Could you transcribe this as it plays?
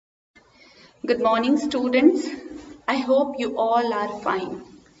Good morning, students. I hope you all are fine.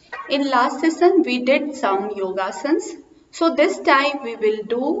 In last session, we did some yogasans. So this time we will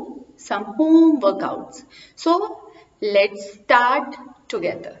do some home workouts. So let's start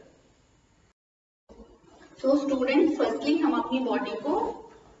together. So students, firstly हम अपनी body को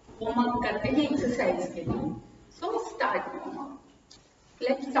warm up करते हैं exercise के लिए. So start warm up.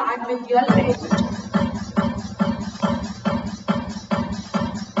 Let's start with your legs.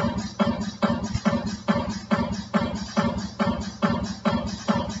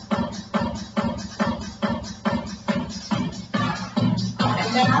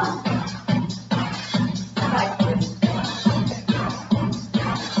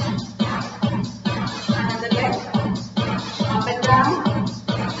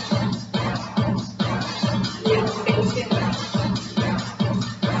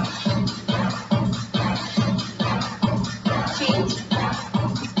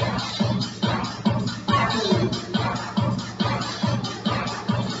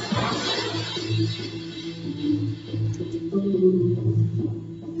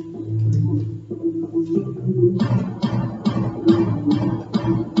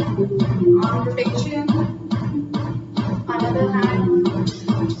 Arm rotation, another hand,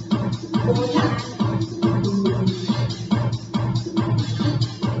 both hands.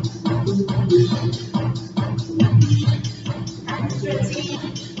 And stretching.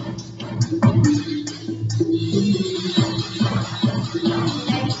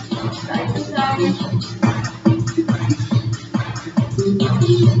 Next, side to side.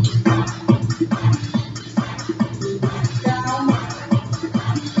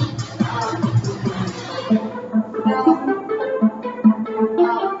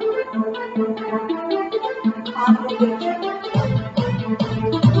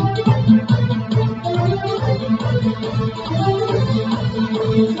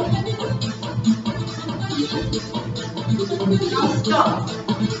 Now stop.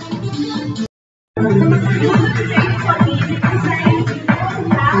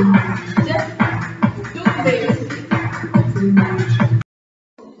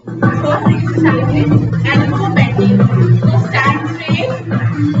 First exercise is elbow bending. So stand straight.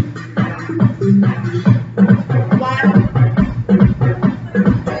 1, 2,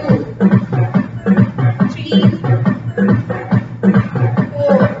 3,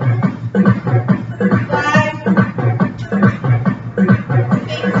 4, 5, 6,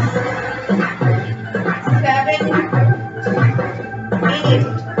 7, 8,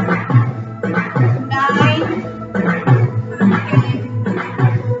 9, 10,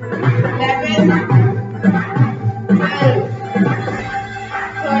 11, 12,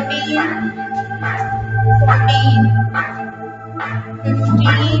 13, 14,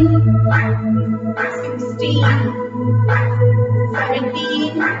 15, 16,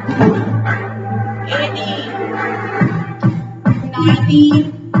 17, 18,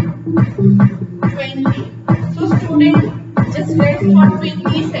 19, 20. So students, just rest for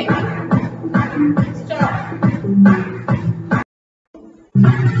 20 seconds. Stop.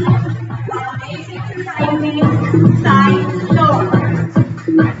 Next exercise is side turns.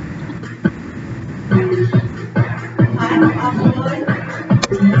 And upward.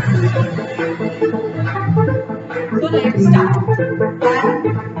 So let's start.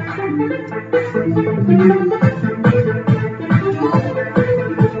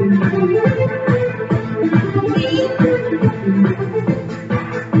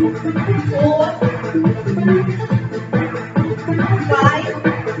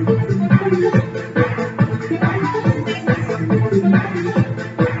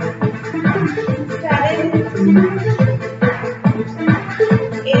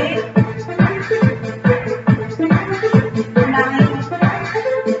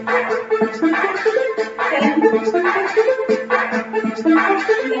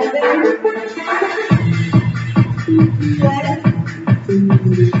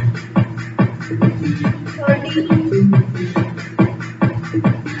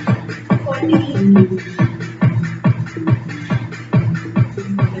 1,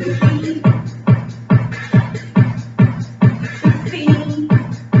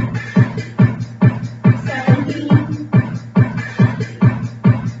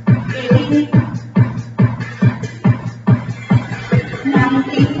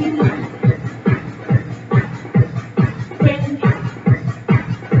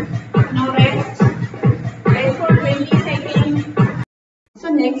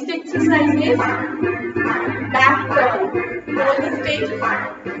 next exercise is back turn. Hold the stick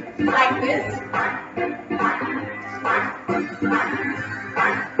like this.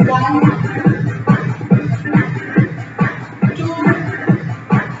 1, 2,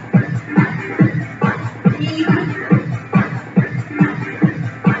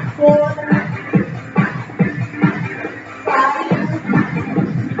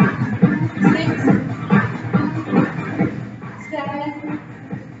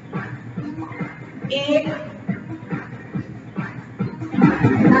 8,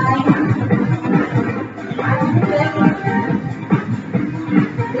 9, 10,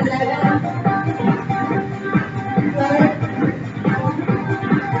 11, 12,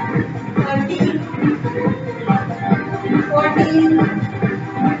 13, 14,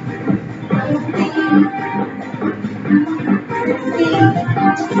 15, 16,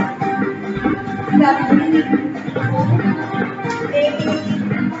 17,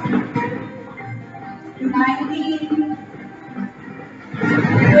 18, 19,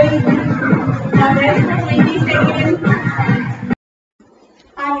 20. Now rest for 20 seconds.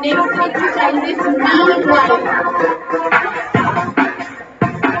 Our next exercise is meanwhile.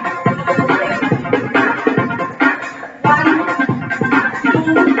 1,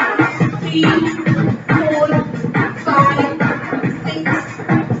 2, 3, 4, 5, 6,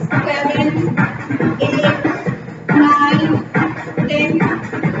 7, 8, 9, 10,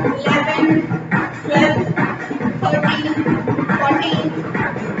 11, 12, 13, 14,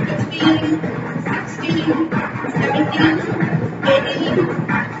 15, 16, 17, 18,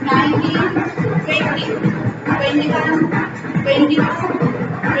 19, 20, 21, 22,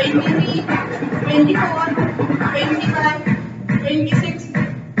 23, 24, 25, 26,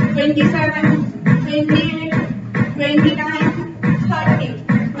 27, 28, 29, 30.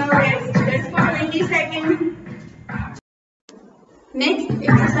 Now rest. Rest for 20 seconds. Next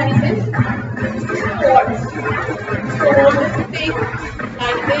exercise is squats. So hold the stick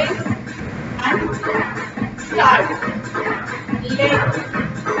like this and start. Leg,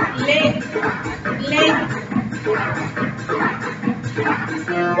 leg, leg.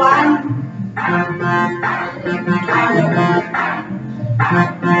 1, 2,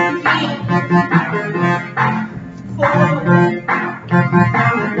 3, 4,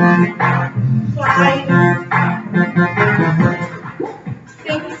 5,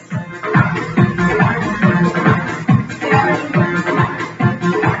 6,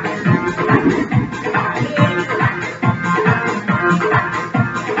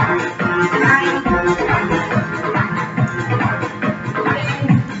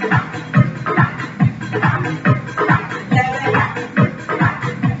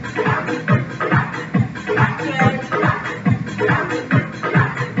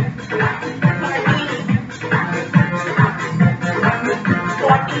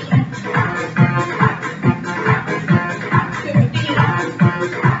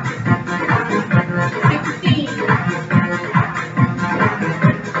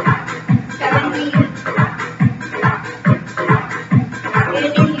 7,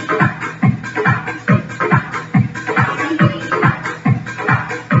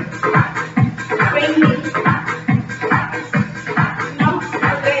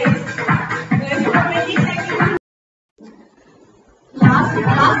 Last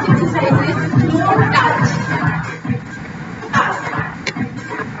exercise is no touch.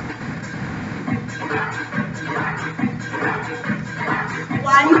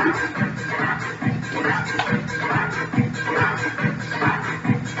 1,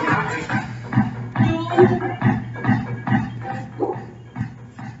 2,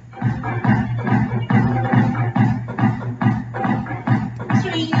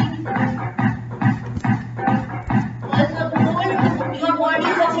 3. Also hold your body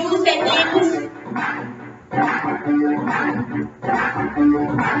for few seconds.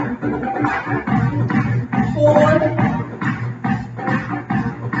 4,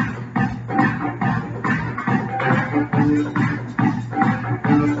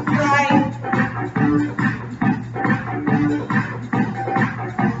 5,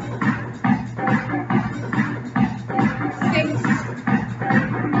 6,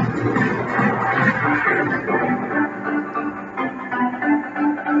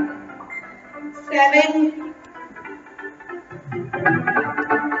 7,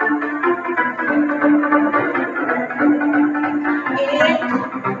 8,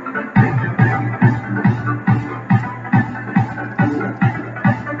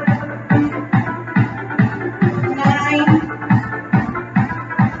 9,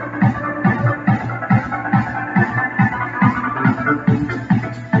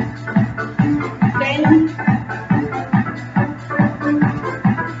 10,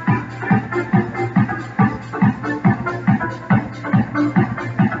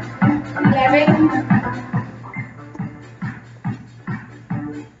 11,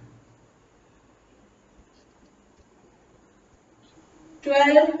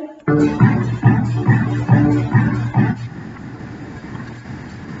 12,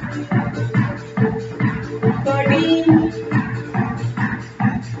 13,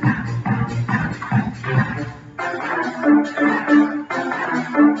 14,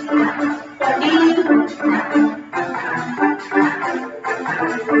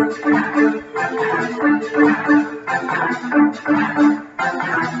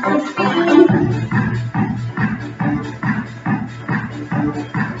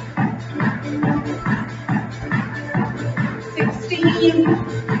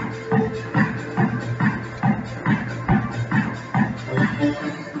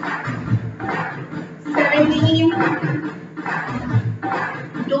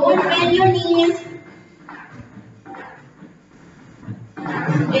 Don't bend your knees.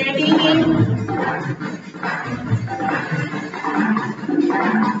 18.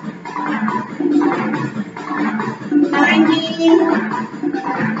 19.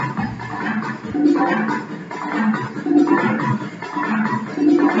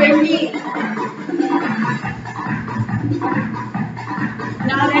 20.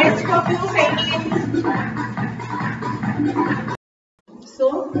 Now rest for few seconds. So,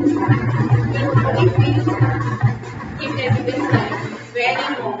 your body feels it has been very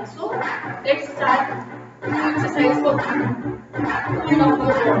long. So, let's start exercise for cool down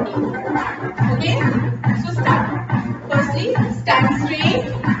your body. Okay? So, start. Firstly, stand straight.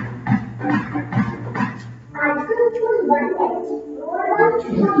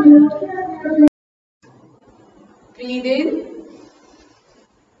 Breathe in.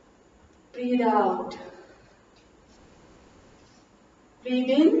 Breathe out. Breathe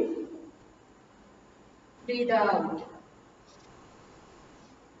in. Breathe out.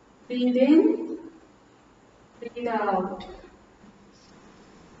 Breathe in. Breathe out.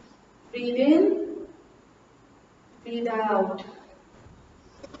 Breathe in. Breathe out.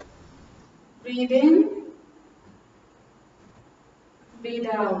 Breathe in. Breathe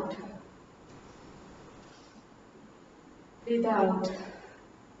out. Breathe out.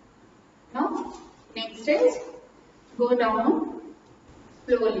 Now, next is go down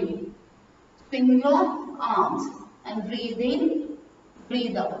slowly. Swing your arms and breathe in,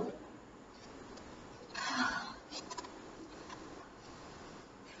 breathe out.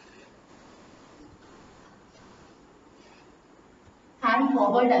 Hand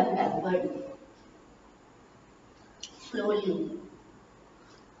forward and backward. Slowly.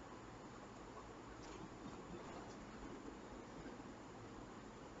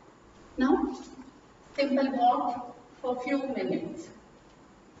 Now, simple walk for few minutes.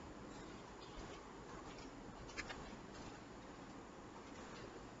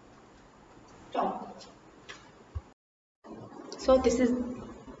 Stop. So this is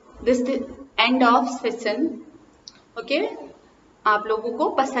the end of session. Okay? आप लोगों को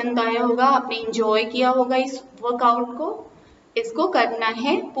पसंद आया होगा, आपने enjoy किया होगा इस वर्कआउट को. इसको करना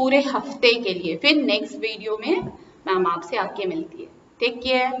है पूरे हफ्ते के लिए. फिर नेक्स्ट वीडियो में मैम आपसे आके मिलती है. Take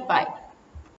care. बाय.